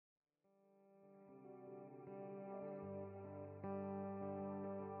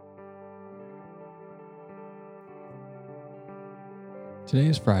Today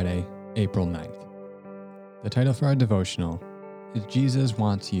is Friday, April 9th. The title for our devotional is Jesus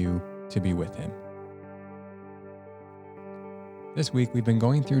Wants You to Be With Him. This week we've been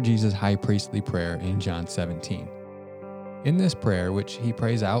going through Jesus' high priestly prayer in John 17. In this prayer, which he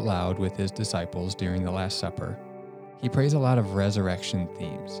prays out loud with his disciples during the Last Supper, he prays a lot of resurrection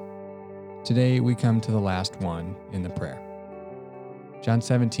themes. Today we come to the last one in the prayer. John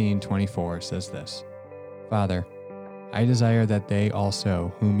 17:24 says this, "Father, I desire that they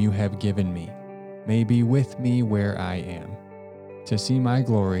also, whom you have given me, may be with me where I am, to see my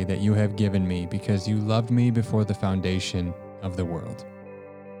glory that you have given me because you loved me before the foundation of the world."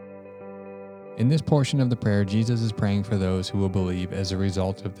 In this portion of the prayer, Jesus is praying for those who will believe as a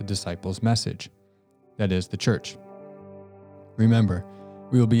result of the disciples' message, that is, the church. Remember,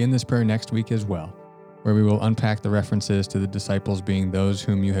 we will be in this prayer next week as well, where we will unpack the references to the disciples being those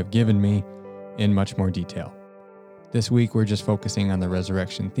whom you have given me in much more detail. This week, we're just focusing on the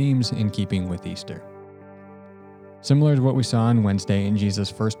resurrection themes in keeping with Easter. Similar to what we saw on Wednesday in Jesus'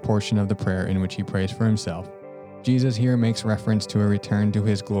 first portion of the prayer in which he prays for himself, Jesus here makes reference to a return to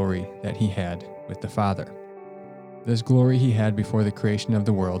his glory that he had with the Father. This glory he had before the creation of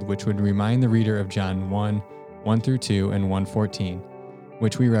the world, which would remind the reader of John 1:1-2 and 1:14,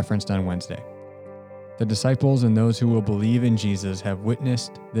 which we referenced on Wednesday. The disciples and those who will believe in Jesus have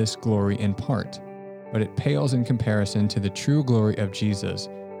witnessed this glory in part, but it pales in comparison to the true glory of Jesus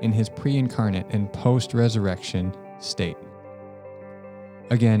in his pre-incarnate and post-resurrection state.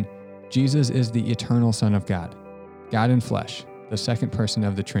 Again, Jesus is the eternal Son of God, God in flesh, the second person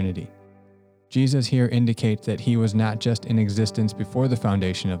of the Trinity. Jesus here indicates that he was not just in existence before the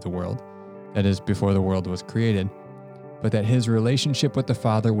foundation of the world, that is, before the world was created, but that his relationship with the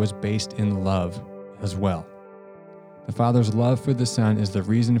Father was based in love as well. The Father's love for the Son is the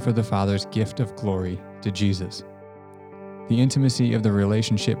reason for the Father's gift of glory to Jesus. The intimacy of the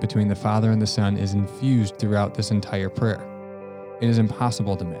relationship between the Father and the Son is infused throughout this entire prayer. It is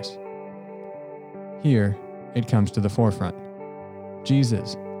impossible to miss. Here, it comes to the forefront.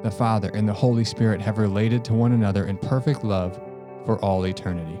 Jesus, the Father, and the Holy Spirit have related to one another in perfect love for all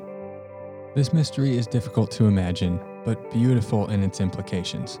eternity. This mystery is difficult to imagine, but beautiful in its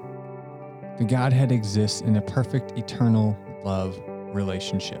implications. The Godhead exists in a perfect, eternal love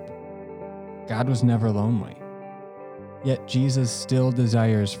relationship. God was never lonely. Yet Jesus still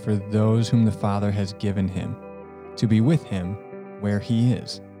desires for those whom the Father has given him to be with him where he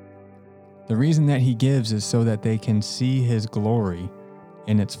is. The reason that he gives is so that they can see his glory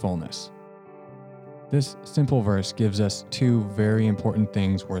in its fullness. This simple verse gives us two very important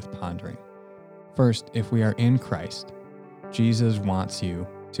things worth pondering. First, if we are in Christ, Jesus wants you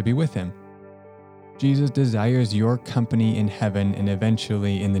to be with him. Jesus desires your company in heaven and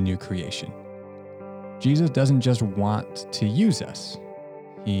eventually in the new creation. Jesus doesn't just want to use us.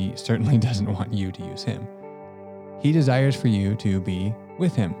 He certainly doesn't want you to use him. He desires for you to be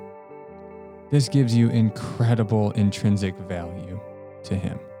with him. This gives you incredible intrinsic value to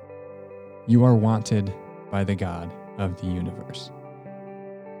him. You are wanted by the God of the universe.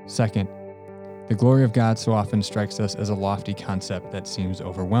 Second, the glory of God so often strikes us as a lofty concept that seems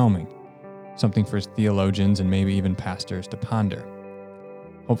overwhelming, something for theologians and maybe even pastors to ponder.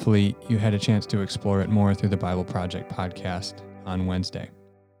 Hopefully, you had a chance to explore it more through the Bible Project podcast on Wednesday.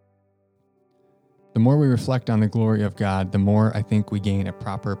 The more we reflect on the glory of God, the more I think we gain a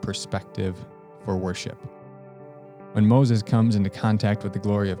proper perspective for worship. When Moses comes into contact with the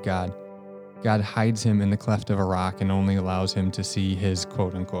glory of God, God hides him in the cleft of a rock and only allows him to see his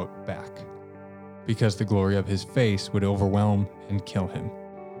quote-unquote back, because the glory of his face would overwhelm and kill him.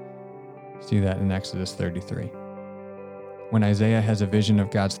 See that in Exodus 33. When Isaiah has a vision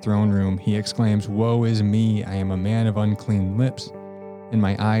of God's throne room, he exclaims, "Woe is me, I am a man of unclean lips, and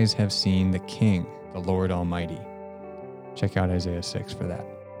my eyes have seen the King, the Lord Almighty." Check out Isaiah 6 for that.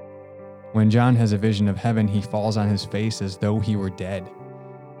 When John has a vision of heaven, he falls on his face as though he were dead.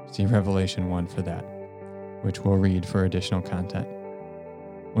 See Revelation 1 for that, which we'll read for additional content.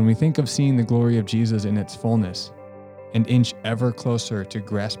 When we think of seeing the glory of Jesus in its fullness, and inch ever closer to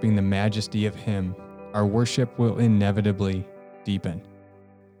grasping the majesty of him, our worship will inevitably deepen.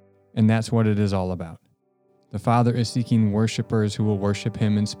 And that's what it is all about. The Father is seeking worshipers who will worship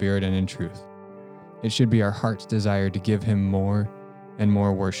him in spirit and in truth. It should be our heart's desire to give him more and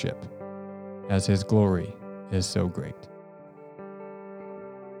more worship, as his glory is so great.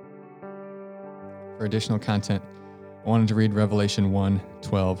 For additional content, I wanted to read Revelation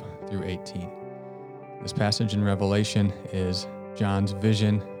 1:12-18. This passage in Revelation is John's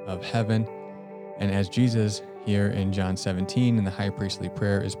vision of heaven, and as Jesus here in John 17 in the high priestly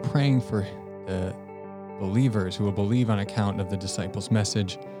prayer is praying for the believers who will believe on account of the disciples'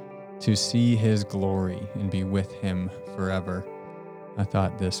 message, to see his glory and be with him forever. I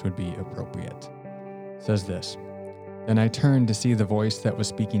thought this would be appropriate. It says this, "Then I turned to see the voice that was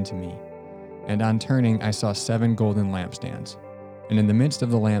speaking to me. And on turning, I saw 7 golden lampstands. And in the midst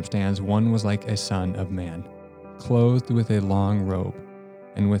of the lampstands, one was like a son of man, clothed with a long robe,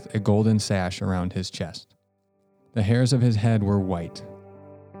 and with a golden sash around his chest. The hairs of his head were white,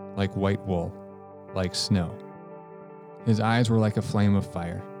 like white wool, like snow. His eyes were like a flame of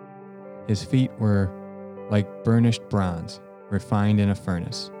fire. His feet were like burnished bronze, refined in a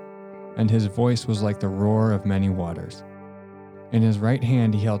furnace. And his voice was like the roar of many waters. In his right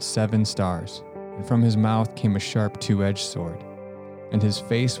hand he held 7 stars, and from his mouth came a sharp 2-edged sword. And his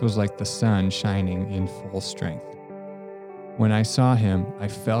face was like the sun shining in full strength. When I saw him, I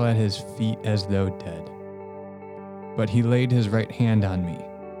fell at his feet as though dead. But he laid his right hand on me,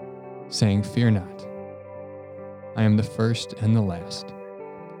 saying, 'Fear not. I am the first and the last,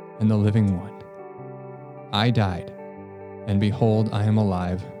 and the living one. I died, and behold, I am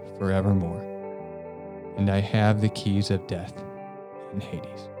alive forevermore, and I have the keys of death and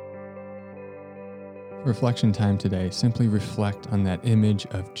Hades.'" Reflection time today, simply reflect on that image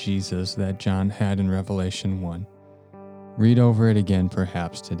of Jesus that John had in Revelation 1. Read over it again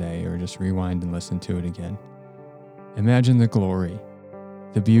perhaps today, or just rewind and listen to it again. Imagine the glory,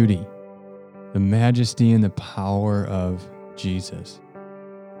 the beauty, the majesty and the power of Jesus.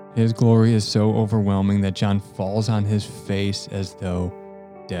 His glory is so overwhelming that John falls on his face as though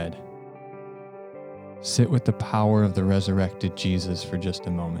dead. Sit with the power of the resurrected Jesus for just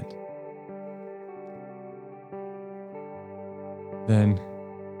a moment. Then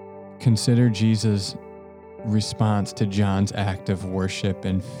consider Jesus' response to John's act of worship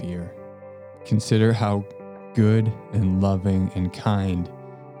and fear. Consider how good and loving and kind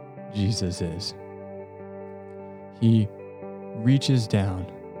Jesus is. He reaches down,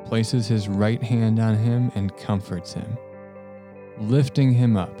 places his right hand on him, and comforts him, lifting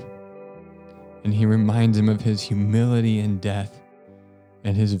him up. And he reminds him of his humility in death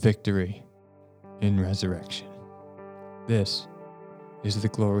and his victory in resurrection. This is the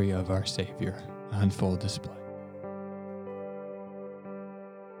glory of our Savior on full display.